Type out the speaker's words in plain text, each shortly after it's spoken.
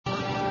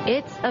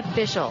It's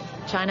official.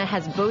 China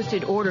has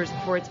boasted orders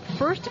for its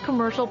first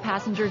commercial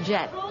passenger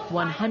jet,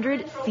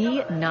 100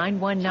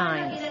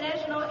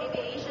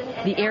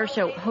 C919s. The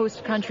airshow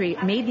host country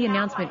made the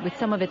announcement with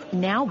some of its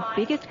now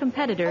biggest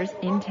competitors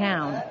in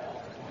town.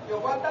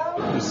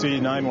 The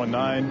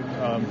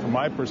C919, from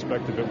my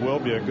perspective, it will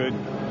be a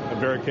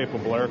very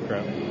capable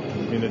aircraft.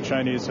 I mean, the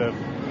Chinese have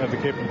the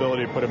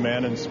capability to put a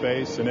man in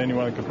space, and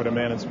anyone that can put a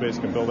man in space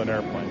can build an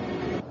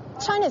airplane.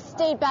 China's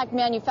state-backed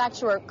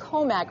manufacturer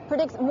Comac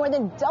predicts more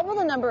than double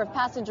the number of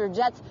passenger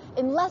jets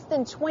in less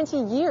than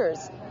 20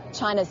 years.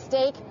 China's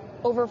stake,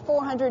 over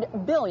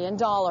 $400 billion.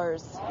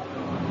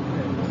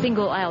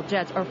 Single-aisle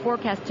jets are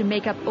forecast to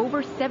make up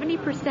over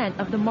 70%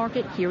 of the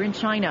market here in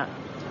China.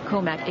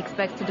 Comac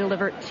expects to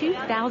deliver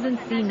 2,000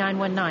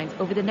 C919s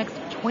over the next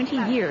 20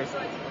 years,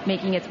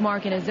 making its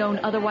mark in a zone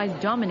otherwise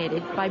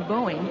dominated by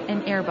Boeing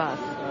and Airbus.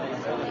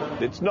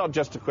 It's not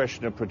just a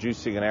question of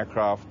producing an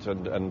aircraft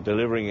and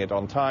delivering it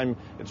on time.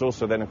 It's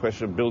also then a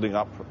question of building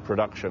up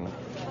production.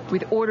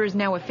 With orders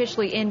now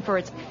officially in for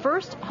its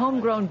first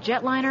homegrown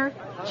jetliner,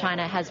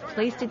 China has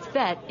placed its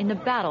bet in the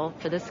battle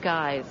for the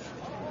skies.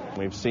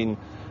 We've seen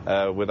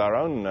with our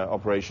own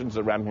operations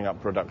that ramping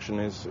up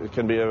production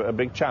can be a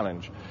big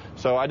challenge.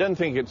 So I don't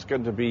think it's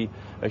going to be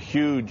a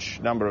huge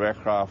number of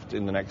aircraft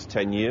in the next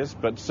 10 years,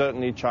 but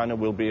certainly China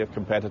will be a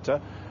competitor,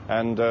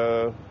 and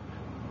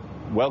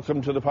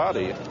welcome to the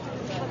party.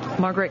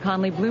 Margaret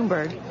Conley,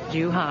 Bloomberg,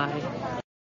 Shanghai.